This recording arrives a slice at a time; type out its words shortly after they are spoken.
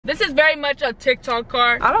This is very much a TikTok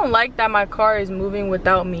car. I don't like that my car is moving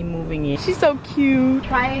without me moving it. She's so cute.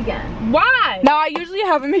 Try again. Why? Now I usually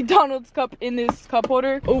have a McDonald's cup in this cup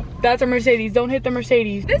holder. Oh, that's a Mercedes. Don't hit the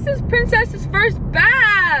Mercedes. This is Princess's first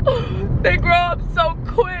bath. They grow up so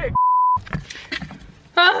quick.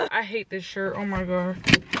 I hate this shirt. Oh my god.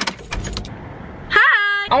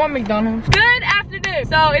 Hi. I want McDonald's. Good afternoon.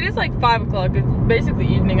 So it is like 5 o'clock. It's basically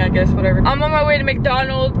evening, I guess, whatever. I'm on my way to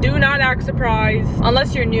McDonald's. Do not act surprised.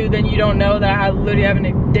 Unless you're new, then you don't know that I literally have an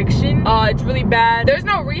addiction. It's really bad. There's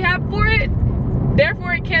no rehab for it.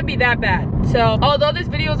 Therefore, it can't be that bad. So, although this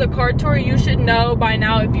video is a car tour, you should know by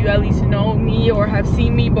now, if you at least know me or have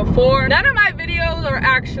seen me before, none of my videos are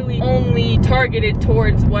actually only targeted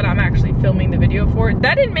towards what I'm actually filming the video for.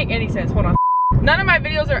 That didn't make any sense. Hold on. None of my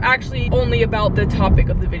videos are actually only about the topic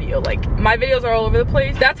of the video. Like, my videos are all over the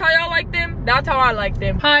place. That's how y'all like them. That's how I like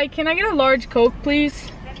them. Hi, can I get a large Coke,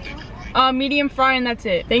 please? Medium fry, and that's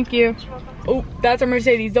it. Thank you. Oh, that's a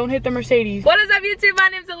Mercedes. Don't hit the Mercedes. What is up, YouTube? My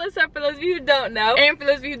name's Alyssa, for those of you who don't know. And for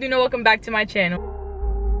those of you who do know, welcome back to my channel.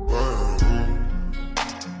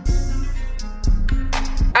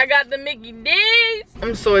 I got the Mickey D's.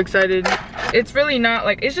 I'm so excited. It's really not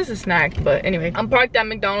like, it's just a snack, but anyway. I'm parked at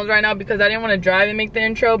McDonald's right now because I didn't want to drive and make the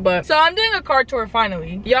intro, but so I'm doing a car tour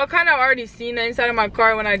finally. Y'all kind of already seen the inside of my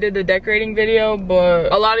car when I did the decorating video,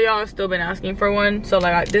 but a lot of y'all have still been asking for one. So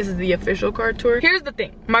like, this is the official car tour. Here's the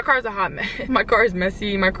thing. My car is a hot mess. My car is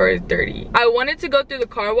messy. My car is dirty. I wanted to go through the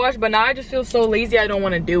car wash, but now I just feel so lazy I don't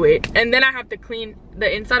want to do it. And then I have to clean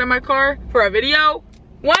the inside of my car for a video.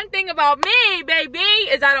 One thing about me, baby,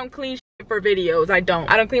 is I don't clean shit for videos. I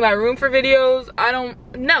don't clean my room for videos. I don't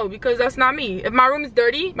know, because that's not me. If my room is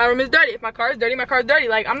dirty, my room is dirty. If my car is dirty, my car is dirty.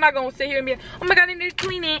 Like, I'm not gonna sit here and be like, oh my god, I need to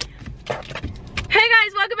clean it. Hey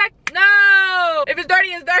guys, welcome back. No, if it's dirty,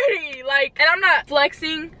 it's dirty. Like, and I'm not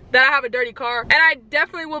flexing that I have a dirty car, and I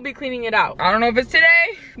definitely will be cleaning it out. I don't know if it's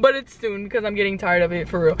today, but it's soon because I'm getting tired of it,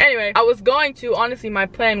 for real. Anyway, I was going to, honestly, my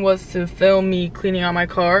plan was to film me cleaning out my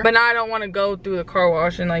car, but now I don't want to go through the car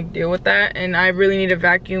wash and like deal with that, and I really need to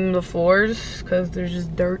vacuum the floors because there's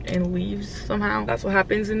just dirt and leaves somehow. That's what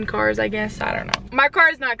happens in cars, I guess. I don't know. My car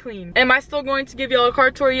is not clean. Am I still going to give y'all a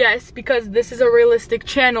car tour? Yes, because this is a realistic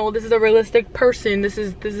channel. This is a realistic person. This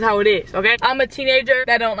is how it is, okay? I'm a teenager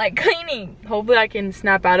that don't like cleaning. Hopefully I can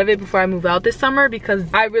snap out of it before I move out this summer, because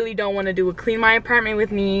I really don't want to do a clean my apartment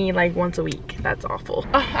with me like once a week. That's awful.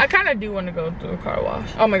 I kind of do want to go through a car wash.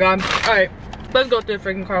 Oh my god. All right, let's go through a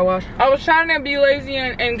freaking car wash. I was trying to be lazy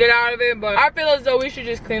and get out of it, but I feel as though we should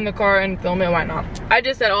just clean the car and film it. Why not? I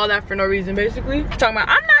just said all that for no reason, basically. Talking about,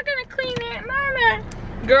 I'm not gonna clean it. Nah.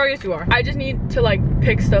 Girl, yes you are. I just need to like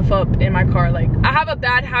pick stuff up in my car. Like, I have a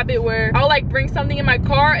bad habit where I'll like bring something in my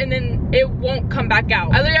car and then it won't come back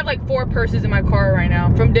out. I literally have like 4 purses in my car right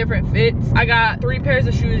now from different fits. I got 3 pairs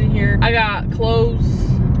of shoes in here. I got clothes.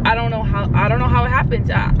 I don't know how it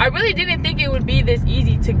happens. I really didn't think it would be this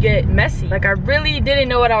easy to get messy. Like, I really didn't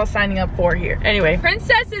know what I was signing up for here. Anyway,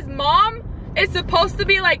 Princess's mom is supposed to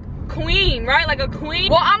be like queen, right? Like a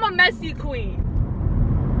queen. Well, I'm a messy queen.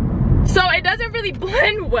 So it doesn't really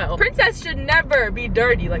blend well. Princess should never be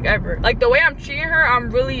dirty, like ever. Like, the way I'm treating her, I'm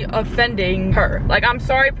really offending her. Like, I'm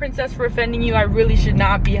sorry, Princess, for offending you. I really should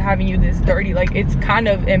not be having you this dirty. Like, it's kind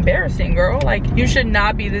of embarrassing, girl. Like, you should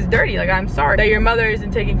not be this dirty. Like, I'm sorry that your mother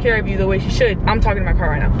isn't taking care of you the way she should. I'm talking to my car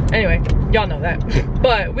right now. Anyway, y'all know that.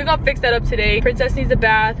 But we're gonna fix that up today. Princess needs a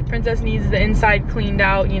bath. Princess needs the inside cleaned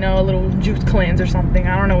out, you know, a little juice cleanse or something.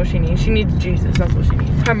 I don't know what she needs. She needs Jesus. That's what she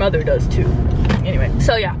needs. Her mother does too. Anyway,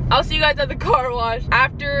 so yeah, I'll see you guys at the car wash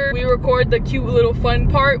after we record the cute little fun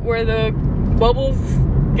part where the bubbles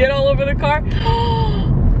get all over the car.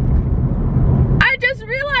 I just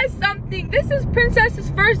realized something. This is Princess's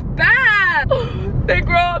first bath. They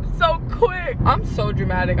grow up so quick. I'm so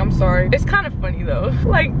dramatic. I'm sorry. It's kind of funny though.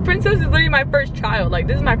 Like, Princess is literally my first child. Like,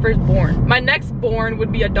 this is my firstborn. My next born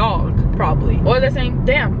would be a dog, probably. What was I saying?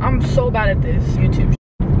 Damn, I'm so bad at this YouTube.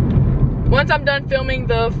 Once I'm done filming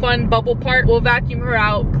the fun bubble part, we'll vacuum her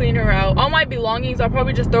out, clean her out. All my belongings I'll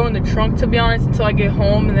probably just throw in the trunk, to be honest, until I get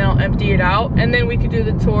home, and then I'll empty it out. And then we could do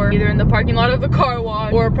the tour either in the parking lot of the car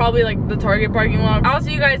wash or probably like the Target parking lot. I'll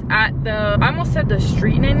see you guys at the, I almost said the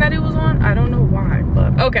street name that it was on. I don't know why,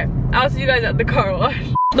 but okay. I'll see you guys at the car wash.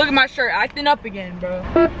 Look at my shirt, acting up again, bro.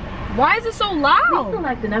 Why is it so loud? Please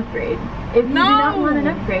select an upgrade. If you do not want an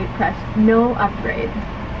upgrade, press no upgrade.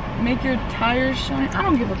 Make your tires shine. I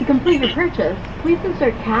don't give a. To complete your purchase, please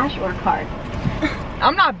insert cash or card.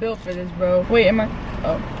 I'm not built for this, bro. Wait, am I?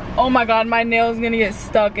 Oh. Oh my god, my nail's gonna get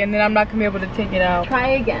stuck and then I'm not gonna be able to take it out. Try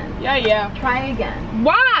again. Yeah. Try again.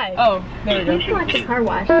 Why? Oh, there we go. Please select a car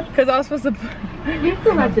wash. Because I was supposed to... Please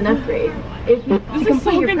select an upgrade. If you This is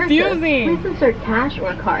so confusing. Please insert cash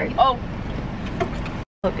or card. Oh.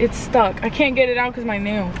 Look, it's stuck. I can't get it out because my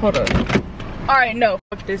nail. Hold up. Alright, no.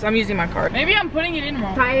 Fuck this. I'm using my card. Maybe I'm putting it in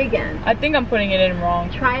wrong. Try again. I think I'm putting it in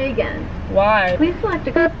wrong. Try again. Why? Please select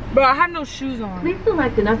a... Bro, I have no shoes on. Please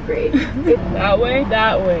select an upgrade. That way?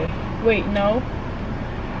 That way. Wait, no.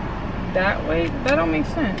 That way? That don't make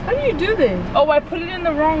sense. How do you do this? Oh, I put it in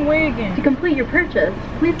the wrong way again. To complete your purchase,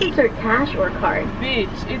 please insert cash or card. Bitch,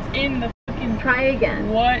 it's in the fucking... Try again.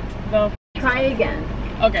 What the... Try again.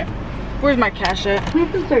 Okay. Where's my cash at?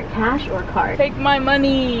 Please insert cash or card. Take my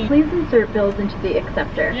money. Please insert bills into the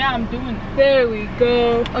acceptor. Yeah, I'm doing it. There we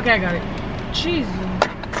go. Okay, I got it. Jesus.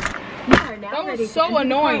 You are now That ready was to so enter the car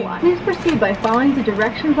annoying. wash. Please proceed by following the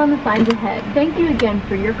directions on the signs ahead. Thank you again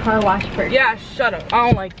for your car wash purchase. Yeah, shut up. I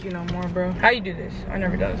don't like you no more, bro. How you do this? I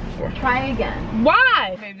never done this before. Try again.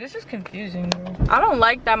 Why? Babe, this is confusing, bro. I don't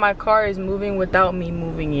like that my car is moving without me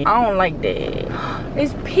moving it. I don't like that.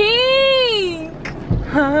 It's pink.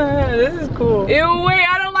 This is cool. Ew, wait,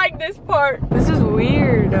 I don't like this part. This is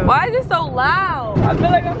weird. Why is it so loud? I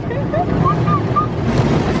feel like I'm...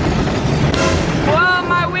 Whoa,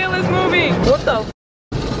 my wheel is moving. What the f?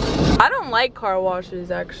 I don't like car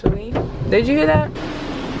washes, actually. Did you hear that?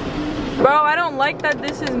 Bro, I don't like that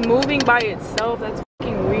this is moving by itself. That's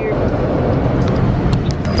fucking weird.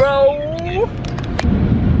 Bro.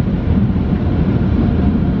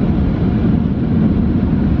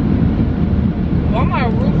 Why my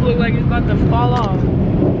roof look like it's about to fall off?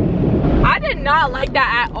 I did not like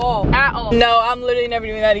that at all. At all. No, I'm literally never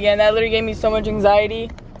doing that again. That literally gave me so much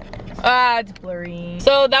anxiety. Ah, it's blurry.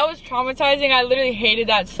 So that was traumatizing. I literally hated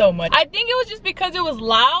that so much. I think it was just because it was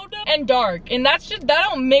loud and dark. And that's just, that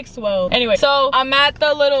don't mix well. Anyway, so I'm at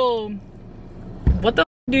the little... What the f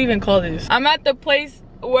do you even call this? I'm at the place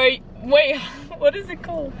where... Wait, what is it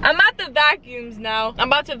called? I'm at the vacuums now. I'm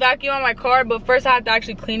about to vacuum on my car, but first I have to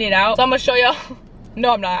actually clean it out. So I'm gonna show y'all.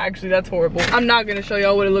 No, I'm not actually, that's horrible. I'm not gonna show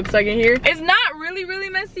y'all what it looks like in here. It's not really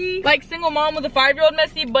messy, like single mom with a 5-year-old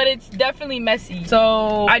messy, but it's definitely messy.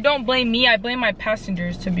 So I don't blame me, I blame my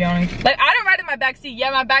passengers, to be honest. Like, I don't ride in my backseat. Yeah,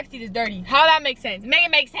 my backseat is dirty. How that makes sense? Make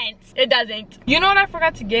it make sense. It doesn't. You know what, I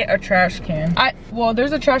forgot to get a trash can. Well,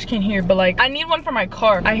 there's a trash can here, but like, I need one for my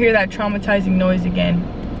car. I hear that traumatizing noise again.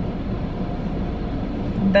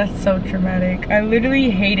 That's so traumatic. I literally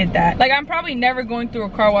hated that. Like, I'm probably never going through a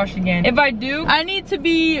car wash again. If I do, I need to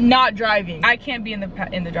be not driving. I can't be in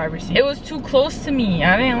the driver's seat. It was too close to me.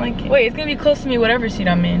 I didn't like it. Wait, it's gonna be close to me whatever seat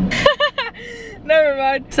I'm in. Never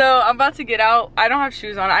mind. So I'm about to get out. I don't have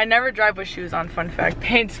shoes on. I never drive with shoes on, fun fact.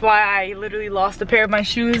 Hence why I literally lost a pair of my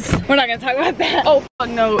shoes. We're not gonna talk about that. Oh fuck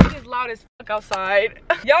no, it is loud as fuck outside.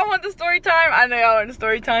 Y'all want the story time? I know y'all want the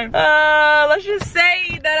story time. Let's just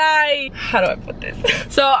say that how do I put this?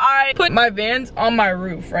 So I put my Vans on my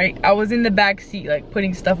roof, right? I was in the back seat, like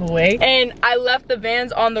putting stuff away, and I left the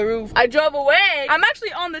Vans on the roof. I drove away. I'm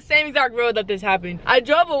actually on the same exact road that this happened. I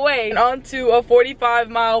drove away onto a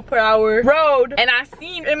 45-mile-per-hour road, and I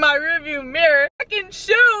seen in my rearview mirror fucking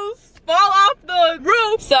shoes fall off the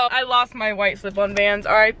roof. So I lost my white slip-on Vans,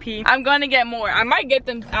 RIP. I'm gonna get more. I might get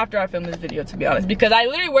them after I film this video, to be honest, because I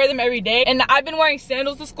literally wear them every day, and I've been wearing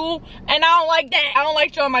sandals to school, and I don't like that. I don't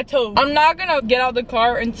like showing my toes. I'm not gonna get out of the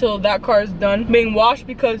car until that car is done being washed,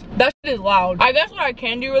 because that shit is loud. I guess what I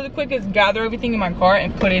can do really quick is gather everything in my car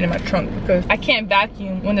and put it in my trunk, because I can't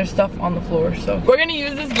vacuum when there's stuff on the floor. So we're gonna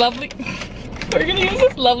use this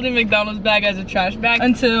lovely McDonald's bag as a trash bag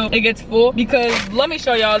until it gets full, because let me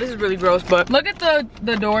show y'all, this is really gross, but look at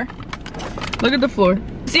the door, look at the floor.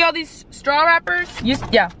 See all these straw wrappers?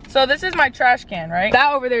 Yeah, so this is my trash can, right?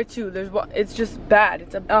 That over there too, it's just bad.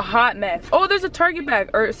 It's a hot mess. Oh, there's a Target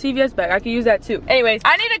bag or a CVS bag. I can use that too. Anyways,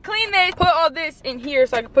 I need to clean this, put all this in here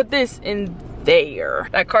so I can put this in there.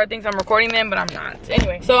 That car thinks I'm recording them, but I'm not.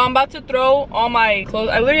 Anyway, so I'm about to throw all my clothes.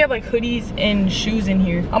 I literally have like hoodies and shoes in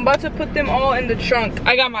here. I'm about to put them all in the trunk.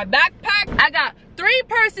 I got my backpack. I got 3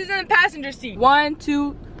 purses in the passenger seat. 1,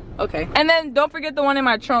 2, okay. And then don't forget the one in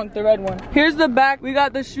my trunk, the red one. Here's the back. We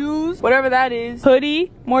got the shoes, whatever that is.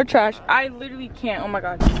 Hoodie, more trash. I literally can't, oh my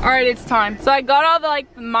god. All right, it's time. So I got all the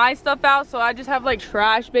like my stuff out, so I just have like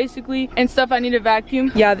trash basically and stuff I need to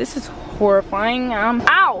vacuum. Yeah, this is horrifying.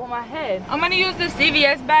 Ow, my head. I'm gonna use the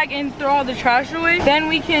CVS bag and throw all the trash away. Then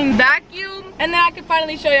we can vacuum, and then I can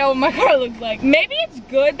finally show y'all what my car looks like. Maybe it's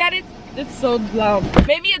good that it's so loud.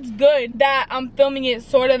 Maybe it's good that I'm filming it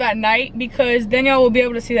sort of at night, because then y'all will be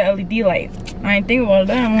able to see the LED lights. I ain't think about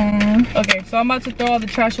that. Okay, so I'm about to throw all the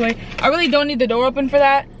trash away. I really don't need the door open for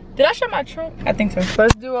that, Did I shut my trunk? I think so.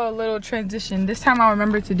 Let's do a little transition. This time I'll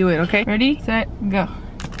remember to do it, okay? Ready, set, go.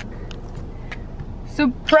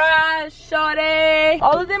 Surprise, shawty!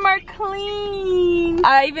 All of them are clean.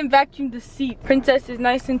 I even vacuumed the seat. Princess is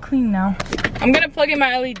nice and clean now. I'm gonna plug in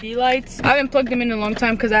my LED lights. I haven't plugged them in a long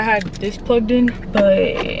time because I had this plugged in, but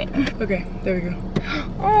okay, there we go.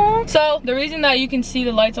 Aww. So the reason that you can see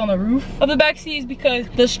the lights on the roof of the back seat is because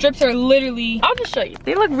the strips are literally, I'll just show you.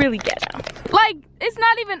 They look really ghetto. Like, it's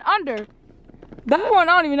not even under. That one,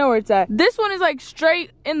 I don't even know where it's at. This one is like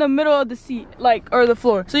straight in the middle of the seat, like, or the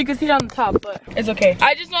floor. So you can see it on the top, but it's okay.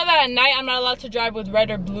 I just know that at night I'm not allowed to drive with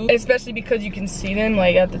red or blue, especially because you can see them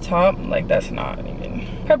like at the top. Like, that's not even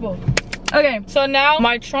purple. Okay, so now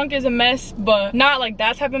my trunk is a mess, but not like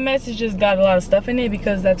that type of mess. It's just got a lot of stuff in it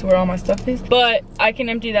because that's where all my stuff is. But I can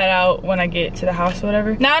empty that out when I get to the house or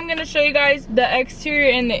whatever. Now I'm gonna show you guys the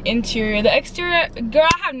exterior and the interior. The exterior, girl,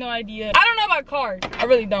 I have no idea. I don't know about cars. I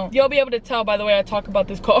really don't. You'll be able to tell by the way I talk about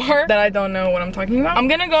this car that I don't know what I'm talking about. I'm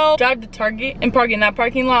gonna go drive to Target and park in that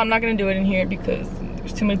parking lot. I'm not gonna do it in here because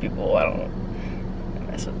there's too many people. I don't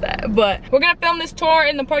mess with that. But we're gonna film this tour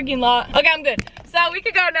in the parking lot. Okay, I'm good. So we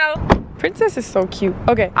can go now. Princess is so cute.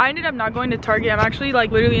 Okay, I ended up not going to Target. I'm actually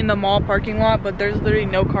like literally in the mall parking lot, but there's literally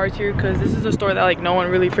no cars here because this is a store that like no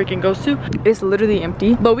one really freaking goes to. It's literally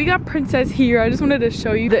empty. But we got Princess here. I just wanted to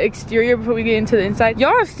show you the exterior before we get into the inside.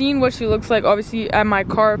 Y'all have seen what she looks like obviously at my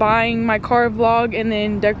car, buying my car vlog and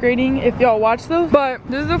then decorating if y'all watch those. But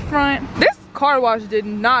this is the front. This car wash did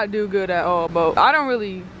not do good at all, but I don't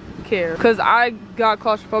really care because I got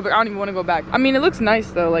claustrophobic. I don't even want to go back. I mean, it looks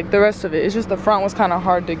nice though, like the rest of it. It's just the front was kind of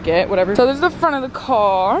hard to get, whatever. So this is the front of the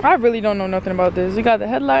car. I really don't know nothing about this. We got the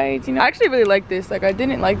headlights, you know. I actually really like this. Like, I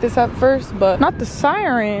didn't like this at first, but not the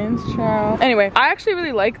sirens, child. Anyway, I actually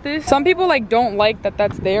really like this. Some people like don't like that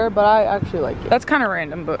that's there, but I actually like it. That's kind of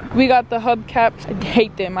random, but we got the hubcaps. I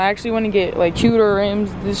hate them. I actually want to get like cuter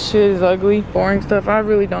rims. This shit is ugly, boring stuff. I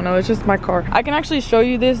really don't know. It's just my car. I can actually show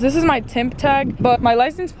you this. This is my temp tag, but my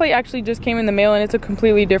license plate actually just came in the mail and it's a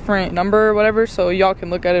completely different number or whatever, so y'all can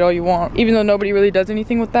look at it all you want, even though nobody really does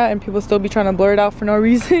anything with that and people still be trying to blur it out for no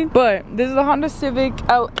reason. But this is the Honda Civic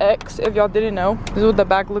LX, if y'all didn't know. This is what the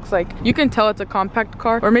back looks like. You can tell it's a compact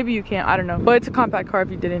car, or maybe you can't, I don't know, but it's a compact car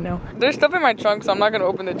if you didn't know. There's stuff in my trunk, so I'm not gonna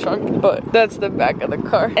open the trunk, but that's the back of the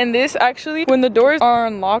car. And this actually, when the doors are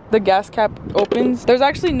unlocked, the gas cap opens. There's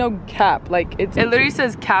actually no cap. Like, it literally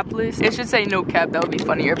says capless. It should say no cap. That would be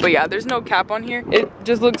funnier, but yeah, there's no cap on here. It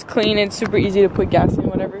just looks clean. It's super easy to put gas in,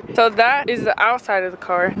 whatever. So that is the outside of the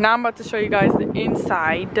car. Now I'm about to show you guys the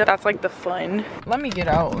inside. That's like the fun. Let me get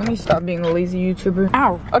out. Let me stop being a lazy YouTuber.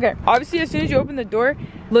 Ow. Okay, obviously as soon as you open the door,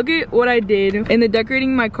 look at what I did. In the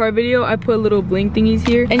decorating my car video, I put little bling thingies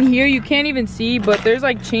here. And here you can't even see, but there's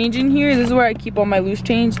like change in here. This is where I keep all my loose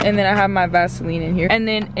change. And then I have my Vaseline in here. And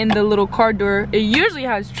then in the little car door, it usually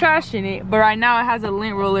has trash in it, but right now it has a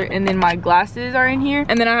lint roller, and then my glasses are in here.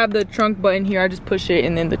 And then I have the trunk button here. I just push it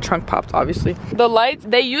and then the trunk pops, obviously. The lights,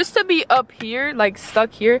 they used to be up here, like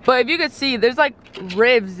stuck here, but if you could see, there's like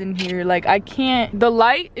rivs in here. Like, I can't, the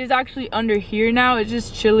light is actually under here now. It's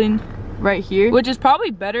just chilling right here, which is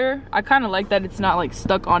probably better. I kind of like that it's not like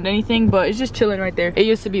stuck on anything, but it's just chilling right there. It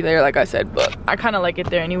used to be there, like I said, but I kind of like it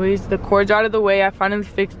there anyways. The cord's out of the way. I finally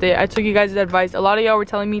fixed it. I took you guys' advice. A lot of y'all were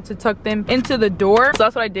telling me to tuck them into the door, so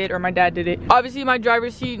that's what I did, or my dad did it. Obviously my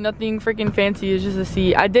driver's seat, nothing freaking fancy. It's just a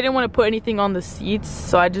seat. I didn't want to put anything on the seats,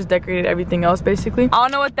 so I just decorated everything else basically. I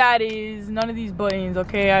don't know what that is. None of these buttons,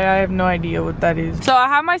 okay? I have no idea what that is. So I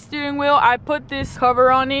have my steering wheel. I put this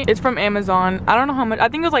cover on it. It's from Amazon. I don't know how much. I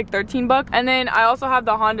think it was like 13 bucks. And then I also have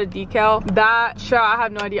the Honda decal. That shot, I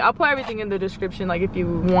have no idea. I'll put everything in the description, like if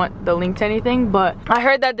you want the link to anything. But I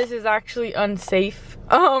heard that this is actually unsafe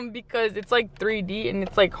because it's like 3D and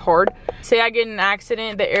it's like hard. Say I get in an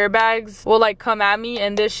accident, the airbags will like come at me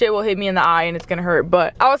and this shit will hit me in the eye and it's gonna hurt.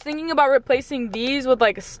 But I was thinking about replacing these with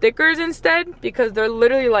like stickers instead because they're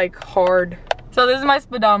literally like hard. So this is my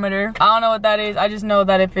speedometer. I don't know what that is. I just know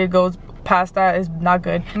that if it goes past that is not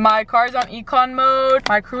good. My car's on econ mode.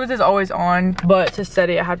 My cruise is always on, but to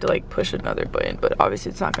set it I have to like push another button, but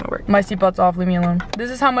obviously it's not gonna work. My seatbelt's off, leave me alone.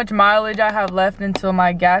 This is how much mileage I have left until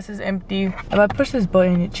my gas is empty. If I push this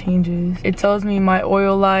button, it changes. It tells me my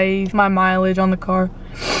oil life, my mileage on the car.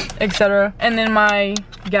 etc. And then my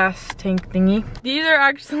gas tank thingy. These are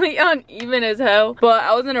actually uneven as hell, but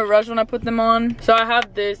I was in a rush when I put them on. So I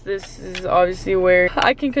have this. This is obviously where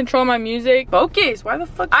I can control my music. Focus, why the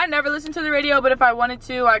fuck? I never listen to the radio, but if I wanted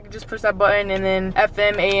to, I could just push that button, and then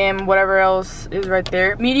FM, AM, whatever else is right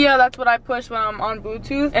there. Media, that's what I push when I'm on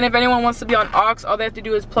Bluetooth. And if anyone wants to be on aux, all they have to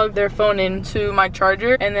do is plug their phone into my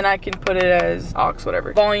charger, and then I can put it as aux,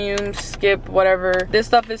 whatever. Volume, skip, whatever. This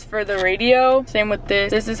stuff is for the radio. Same with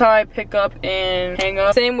this. This is how I pick up and hang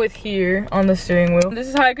up. Same with here on the steering wheel. This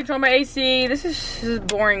is how I control my AC. This is just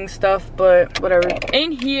boring stuff, but whatever.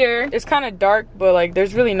 In here, it's kind of dark, but like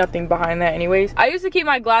there's really nothing behind that anyways. I used to keep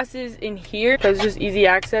my glasses in here because it's just easy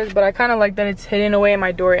access, but I kind of like that it's hidden away in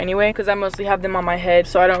my door anyway, because I mostly have them on my head,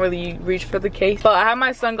 so I don't really reach for the case. But I have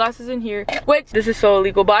my sunglasses in here, which this is so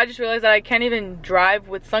illegal, but I just realized that I can't even drive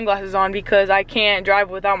with sunglasses on because I can't drive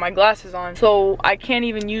without my glasses on, so I can't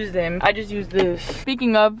even use them. I just use this.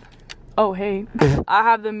 Speaking of, oh hey, I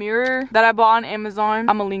have the mirror that I bought on Amazon.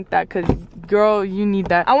 I'm gonna link that because girl, you need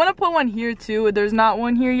that. I want to put one here too. There's not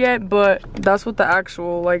one here yet, but that's what the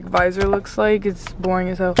actual like visor looks like. It's boring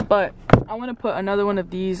as hell, but I want to put another one of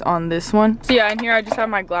these on this one. So yeah, in here I just have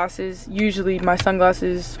my glasses, usually my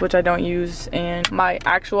sunglasses, which I don't use, and my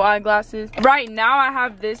actual eyeglasses. Right now I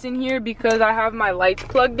have this in here because I have my lights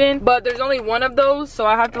plugged in, but there's only one of those, so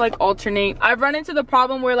I have to like alternate. I've run into the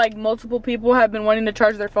problem where like multiple people have been wanting to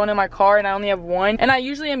charge their phone in my car, and I only have one, and I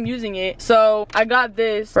usually am using it, so I got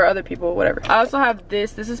this for other people, whatever. I also have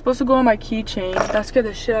this. This is supposed to go on my keychain. That scared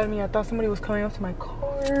the shit out of me. I thought somebody was coming up to my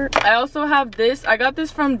car. I also have this. I got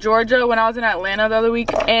this from Georgia when I was in Atlanta the other week,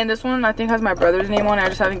 and this one I think has my brother's name on it. I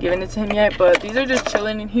just haven't given it to him yet, but these are just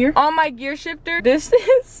chilling in here. On my gear shifter, this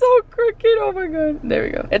is so crooked. Oh my god. There we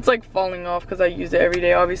go. It's like falling off because I use it every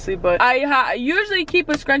day obviously, but I usually keep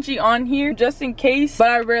a scrunchie on here just in case, but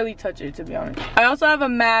I rarely touch it, to be honest. I also have a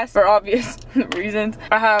mask for obvious reasons.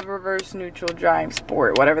 I have reverse neutral drive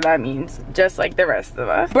sport, whatever that means, just like the rest of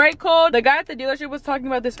us. Brake code. The guy at the dealership was talking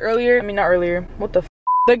about this earlier. I mean, not earlier. What the f?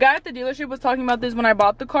 The guy at the dealership was talking about this when I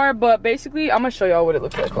bought the car, but basically I'm gonna show y'all what it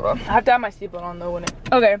looks like. Hold on. I have to have my seatbelt on though, wouldn't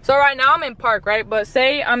it? Okay, so right now I'm in park, right? But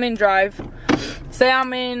say I'm in drive. Say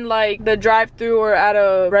I'm in like the drive-through or at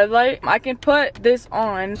a red light. I can put this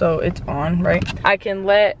on, so it's on, right? I can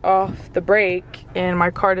let off the brake and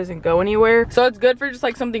my car doesn't go anywhere. So it's good for just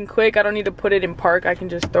like something quick. I don't need to put it in park. I can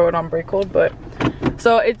just throw it on brake hold, but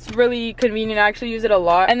so it's really convenient. I actually use it a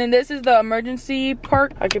lot. And then this is the emergency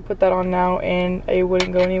park. I can put that on now and it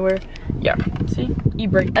wouldn't go anywhere. Yeah, see?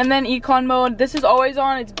 E-brake. And then econ mode. This is always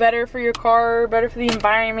on. It's better for your car, better for the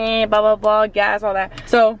environment, blah, blah, blah, gas, all that.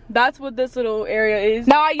 So that's what this little area is.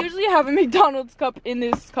 Now, I usually have a McDonald's cup in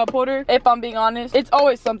this cup holder, if I'm being honest. It's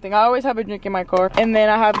always something. I always have a drink in my car. And then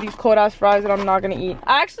I have these cold ass fries that I'm not gonna eat.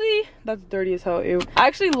 Actually, that's dirty as hell, ew. I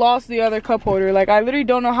actually lost the other cup holder. Like, I literally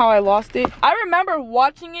don't know how I lost it. I remember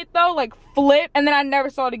watching it though, like flip, and then I never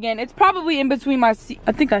saw it again. It's probably in between my seat.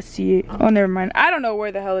 I think I see it. Oh, never mind. I don't know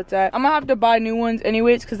where the hell it's at. I'm gonna have to buy new ones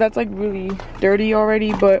anyways, because that's like really dirty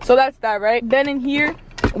already. But so that's that, right? Then in here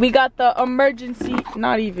we got the emergency,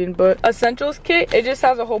 not even, but essentials kit. It just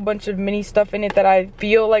has a whole bunch of mini stuff in it that I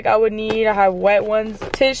feel like I would need. I have wet ones,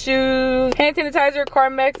 tissues, hand sanitizer,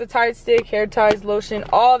 Carmex, a Tide stick, hair ties, lotion,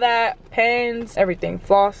 all that, pens, everything,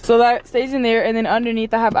 floss. So that stays in there. And then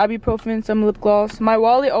underneath I have ibuprofen, some lip gloss. My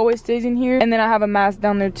wallet always stays in here. And then I have a mask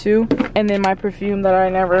down there too. And then my perfume that I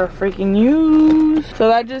never freaking use. So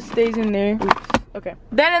that just stays in there. Oops. Okay.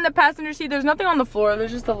 Then in the passenger seat, there's nothing on the floor.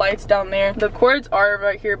 There's just the lights down there. The cords are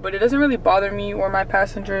right here, but it doesn't really bother me or my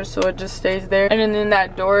passengers, so it just stays there. And then in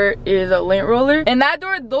that door is a lint roller. And that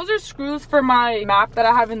door, those are screws for my map that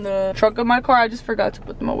I have in the trunk of my car. I just forgot to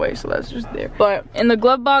put them away, so that's just there. But in the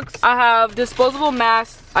glove box, I have disposable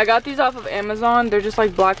masks. I got these off of Amazon. They're just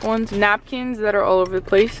like black ones. Napkins that are all over the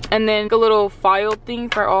place. And then a little file thing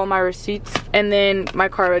for all my receipts. And then my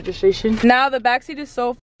car registration. Now the backseat is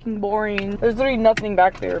so boring. There's literally nothing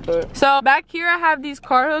back there, but so back here I have these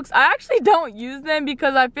car hooks. I actually don't use them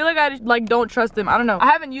because I feel like I just like don't trust them. I don't know. I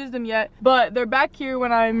haven't used them yet, but they're back here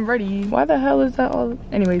when I'm ready. Why the hell is that all?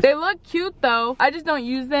 Anyways, they look cute though. I just don't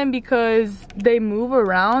use them because they move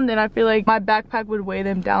around and I feel like my backpack would weigh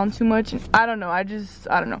them down too much. I don't know. I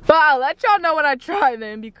don't know. But I'll let y'all know when I try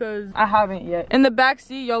them because I haven't yet. In the back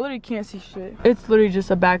seat, y'all literally can't see shit. It's literally just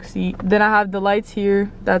a back seat. Then I have the lights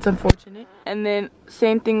here. That's unfortunate. And then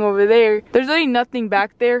same thing over there. There's really nothing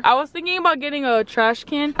back there. I was thinking about getting a trash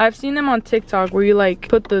can. I've seen them on TikTok where you like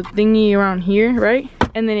put the thingy around here, right?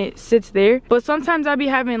 and then it sits there. But sometimes I'll be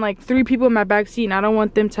having like 3 people in my back seat and I don't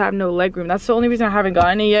want them to have no leg room. That's the only reason I haven't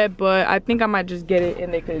gotten it yet, but I think I might just get it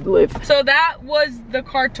and they could lift. So that was the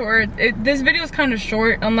car tour. This video is kind of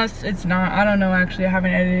short, unless it's not. I don't know, actually. I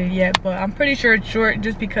haven't edited it yet, but I'm pretty sure it's short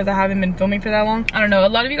just because I haven't been filming for that long. I don't know. A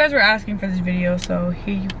lot of you guys were asking for this video, so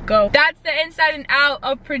here you go. That's the inside and out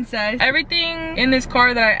of Princess. Everything in this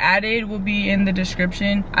car that I added will be in the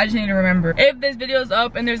description. I just need to remember. If this video is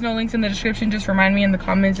up and there's no links in the description, just remind me in the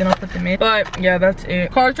comments and I'll put them in. But yeah, that's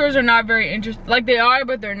it. Car tours are not very interesting. Like, they are,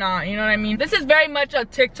 but they're not. You know what I mean? This is very much a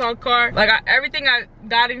TikTok car. Like, everything I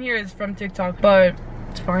got in here is from TikTok, but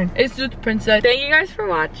it's fine. It's just Princess. Thank you guys for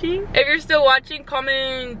watching. If you're still watching,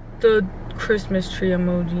 comment the Christmas tree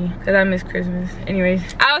emoji, because I miss Christmas. Anyways,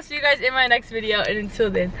 I'll see you guys in my next video, and until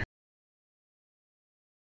then,